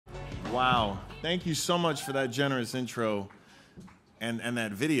Wow. Thank you so much for that generous intro and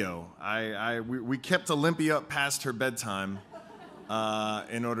that video. We kept Olympia up past her bedtime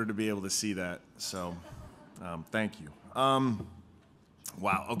in order to be able to see that. So thank you.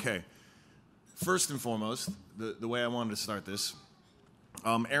 Wow. Okay. First and foremost, the way I wanted to start this,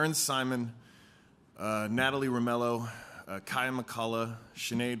 Aaron Simon, Natalie Romello, Kaya McCullough,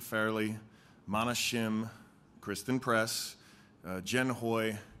 Sinead Fairley, Mana Shim, Kristen Press, Jen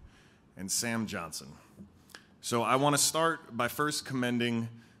Hoy, and Sam Johnson. So I want to start by first commending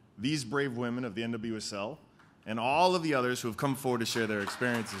these brave women of the NWSL and all of the others who have come forward to share their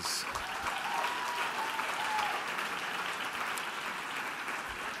experiences.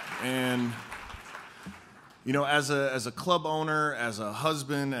 And, you know, as a club owner, as a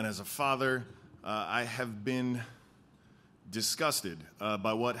husband, and as a father, I have been disgusted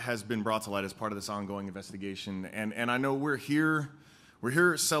by what has been brought to light as part of this ongoing investigation. And I know we're here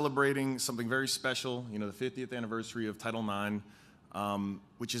celebrating something very special, you know, the 50th anniversary of Title IX,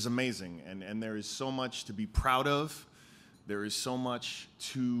 which is amazing. And there is so much to be proud of. There is so much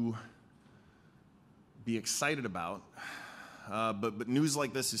to be excited about. But news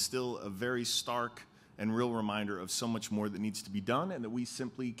like this is still a very stark and real reminder of so much more that needs to be done, and that we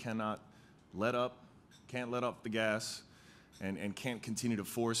simply can't let up the gas, and can't continue to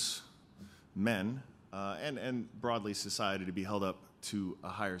force men and broadly society to be held up to a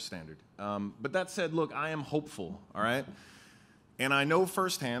higher standard. But that said, look, I am hopeful, all right? And I know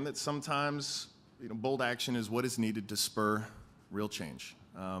firsthand that sometimes, you know, bold action is what is needed to spur real change.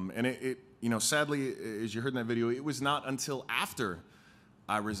 And it you know, sadly, as you heard in that video, it was not until after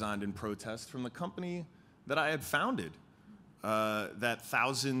I resigned in protest from the company that I had founded that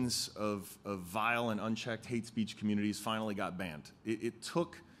thousands of vile and unchecked hate speech communities finally got banned. It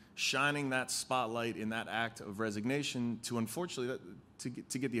took shining that spotlight in that act of resignation to, unfortunately,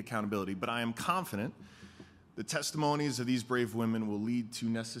 to get the accountability. But I am confident the testimonies of these brave women will lead to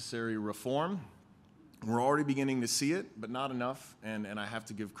necessary reform. We're already beginning to see it, but not enough, and I have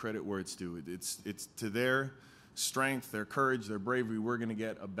to give credit where it's due. It's to their strength, their courage, their bravery, we're going to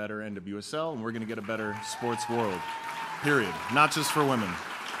get a better NWSL, and we're going to get a better sports world, period. Not just for women.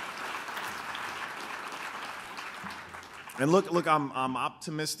 And look, I'm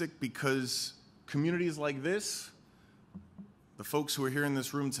optimistic because communities like this, the folks who are here in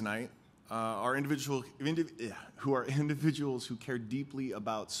this room tonight, are individuals who care deeply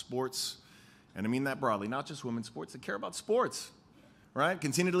about sports. And I mean that broadly, not just women's sports, that care about sports, right?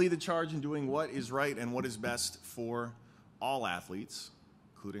 Continue to lead the charge in doing what is right and what is best for all athletes,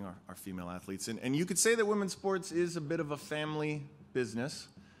 including our female athletes. And you could say that women's sports is a bit of a family business.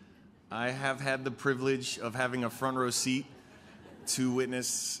 I have had the privilege of having a front row seat to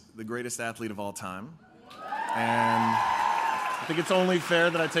witness the greatest athlete of all time. And I think it's only fair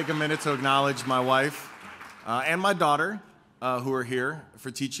that I take a minute to acknowledge my wife and my daughter, who are here,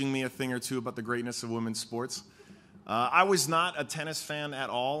 for teaching me a thing or two about the greatness of women's sports. I was not a tennis fan at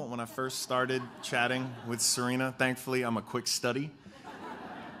all when I first started chatting with Serena. Thankfully, I'm a quick study.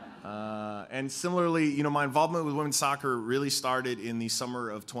 And similarly, you know, my involvement with women's soccer really started in the summer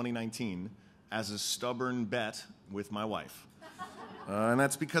of 2019 as a stubborn bet with my wife. And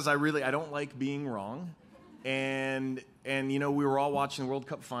that's because I don't like being wrong. And you know, we were all watching the World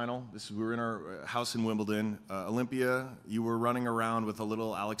Cup final. We were in our house in Wimbledon. Olympia, you were running around with a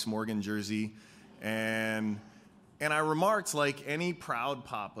little Alex Morgan jersey. And I remarked, like any proud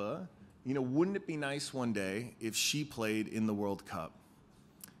papa, you know, wouldn't it be nice one day if she played in the World Cup?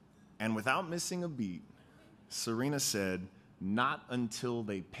 And without missing a beat, Serena said, not until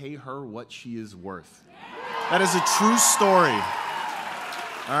they pay her what she is worth. That is a true story.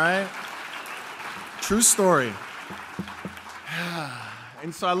 All right? True story.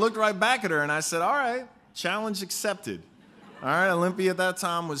 And so I looked right back at her and I said, all right, challenge accepted. All right, Olympia at that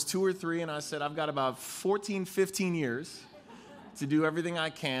time was 2 or 3, and I said, I've got about 14, 15 years to do everything I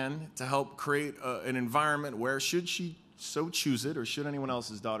can to help create an environment where, should she so choose it, or should anyone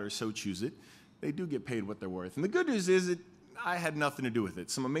else's daughter so choose it, they do get paid what they're worth. And the good news is that I had nothing to do with it.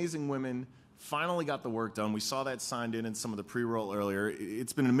 Some amazing women finally got the work done. We saw that signed in some of the pre-roll earlier.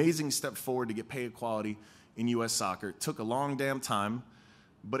 It's been an amazing step forward to get pay equality in U.S. soccer. It took a long damn time,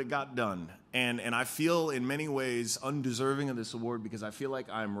 but it got done. And I feel in many ways undeserving of this award because I feel like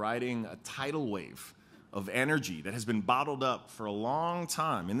I'm riding a tidal wave of energy that has been bottled up for a long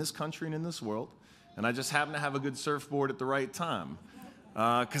time in this country and in this world. And I just happen to have a good surfboard at the right time.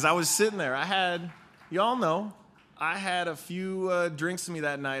 Because I was sitting there. Y'all know, I had a few drinks to me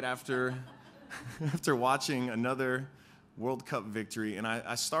that night after watching another World Cup victory, and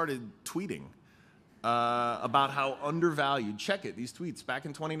I started tweeting. about how undervalued, check it, these tweets back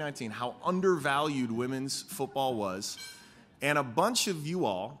in 2019, how undervalued women's football was. And a bunch of you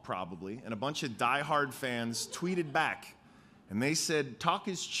all, probably, and a bunch of diehard fans tweeted back, and they said, talk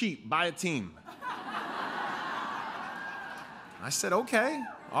is cheap, buy a team. I said, okay,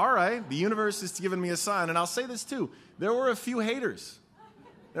 all right, the universe is giving me a sign. And I'll say this too, there were a few haters.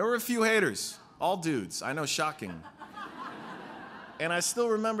 All dudes, I know, shocking. And I still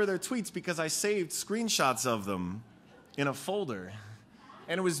remember their tweets because I saved screenshots of them in a folder.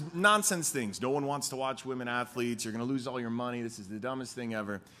 And it was nonsense things. No one wants to watch women athletes. You're going to lose all your money. This is the dumbest thing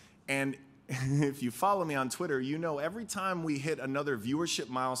ever. And if you follow me on Twitter, you know every time we hit another viewership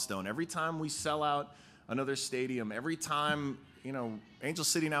milestone, every time we sell out another stadium, every time, you know, Angel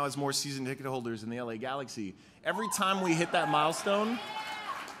City now has more season ticket holders than the LA Galaxy. Every time we hit that milestone,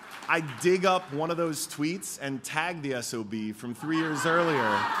 I dig up one of those tweets and tag the SOB from 3 years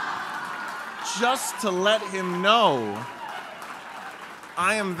earlier just to let him know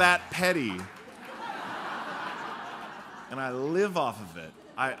I am that petty. And I live off of it.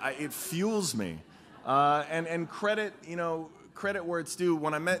 It fuels me. And credit, you know, credit where it's due.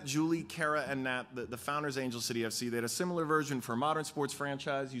 When I met Julie, Kara, and Nat, the founders of Angel City FC, they had a similar version for a modern sports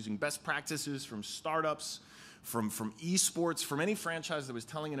franchise using best practices from startups, from esports, from any franchise that was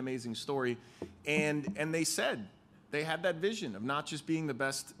telling an amazing story. And they said they had that vision of not just being the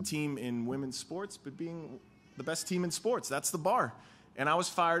best team in women's sports, but being the best team in sports. That's the bar. And I was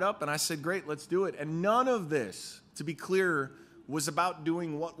fired up, and I said, great, let's do it. And none of this, to be clear, was about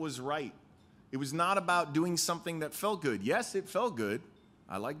doing what was right. It was not about doing something that felt good. Yes, it felt good.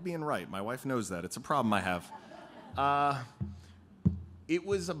 I like being right. My wife knows that. It's a problem I have. It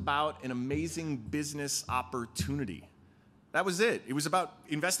was about an amazing business opportunity. That was it. It was about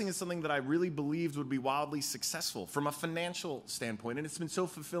investing in something that I really believed would be wildly successful from a financial standpoint. And it's been so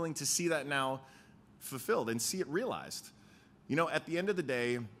fulfilling to see that now fulfilled and see it realized. You know, at the end of the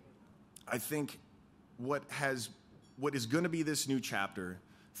day, I think what is going to be this new chapter,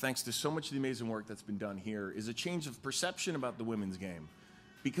 thanks to so much of the amazing work that's been done here, is a change of perception about the women's game.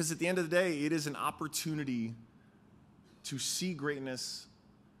 Because at the end of the day, it is an opportunity to see greatness,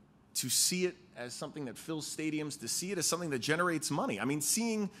 to see it as something that fills stadiums, to see it as something that generates money. I mean,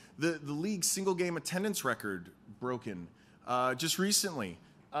 seeing the league's single-game attendance record broken just recently,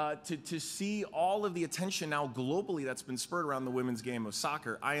 to see all of the attention now globally that's been spurred around the women's game of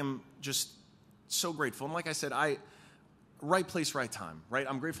soccer, I am just so grateful. And like I said, right place, right time, right?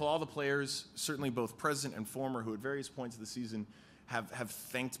 I'm grateful all the players, certainly both present and former, who at various points of the season have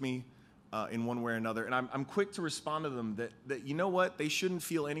thanked me in one way or another. And I'm quick to respond to them that you know what? They shouldn't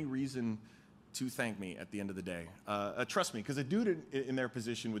feel any reason to thank me at the end of the day. Trust me, because a dude in their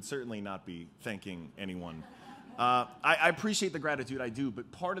position would certainly not be thanking anyone. I appreciate the gratitude, I do,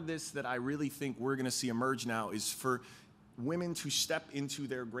 but part of this that I really think we're going to see emerge now is for women to step into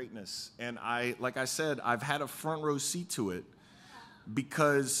their greatness. And like I said, I've had a front row seat to it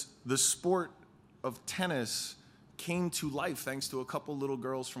because the sport of tennis came to life thanks to a couple little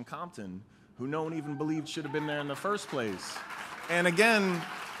girls from Compton who no one even believed should have been there in the first place. And again,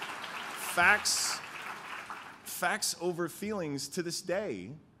 facts over feelings. To this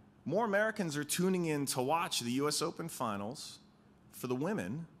day, more Americans are tuning in to watch the US Open finals for the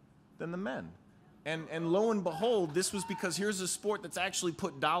women than the men. And lo and behold, this was because here's a sport that's actually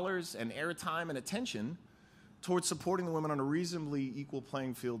put dollars and airtime and attention towards supporting the women on a reasonably equal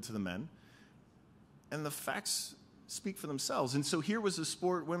playing field to the men. And the facts speak for themselves. And so here was a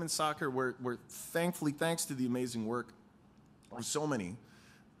sport, women's soccer, where thankfully, thanks to the amazing work of so many,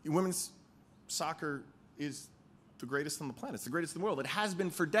 women's soccer is the greatest on the planet. It's the greatest in the world. It has been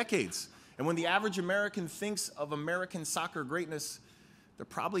for decades. And when the average American thinks of American soccer greatness, they're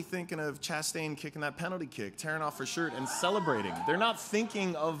probably thinking of Chastain kicking that penalty kick, tearing off her shirt, and celebrating. They're not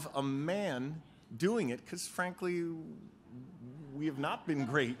thinking of a man doing it, because frankly, we have not been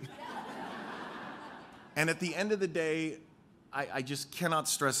great. And at the end of the day, I just cannot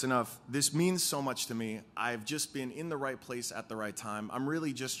stress enough, this means so much to me. I've just been in the right place at the right time. I'm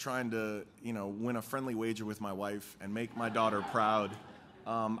really just trying to, win a friendly wager with my wife and make my daughter proud.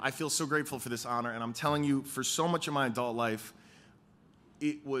 I feel so grateful for this honor, and I'm telling you, for so much of my adult life,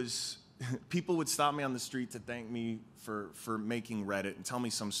 it was, people would stop me on the street to thank me for making Reddit and tell me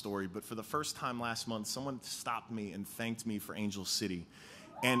some story, but for the first time last month, someone stopped me and thanked me for Angel City,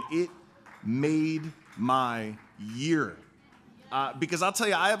 and it made my year. Because I'll tell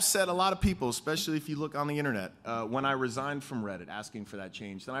you, I upset a lot of people, especially if you look on the internet, when I resigned from Reddit asking for that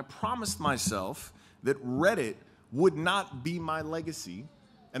change. Then I promised myself that Reddit would not be my legacy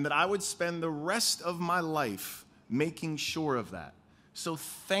and that I would spend the rest of my life making sure of that. So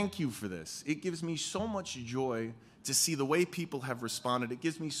thank you for this. It gives me so much joy to see the way people have responded. It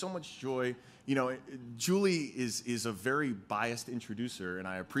gives me so much joy. You know, Julie is a very biased introducer, and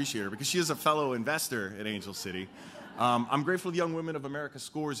I appreciate her because she is a fellow investor at Angel City. I'm grateful to Young Women of America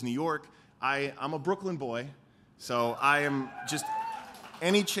Scores New York. I'm a Brooklyn boy, so I am just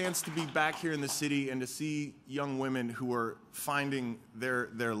any chance to be back here in the city and to see young women who are finding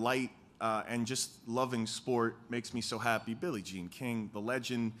their light and just loving sport makes me so happy. Billie Jean King, the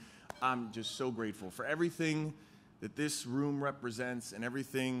legend. I'm just so grateful for everything that this room represents and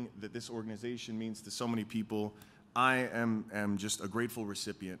everything that this organization means to so many people. I am just a grateful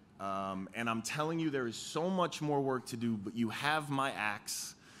recipient. And I'm telling you, there is so much more work to do, but you have my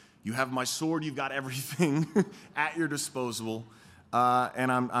axe, you have my sword, you've got everything at your disposal.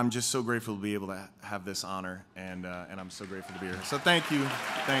 And I'm just so grateful to be able to have this honor, and I'm so grateful to be here. So thank you.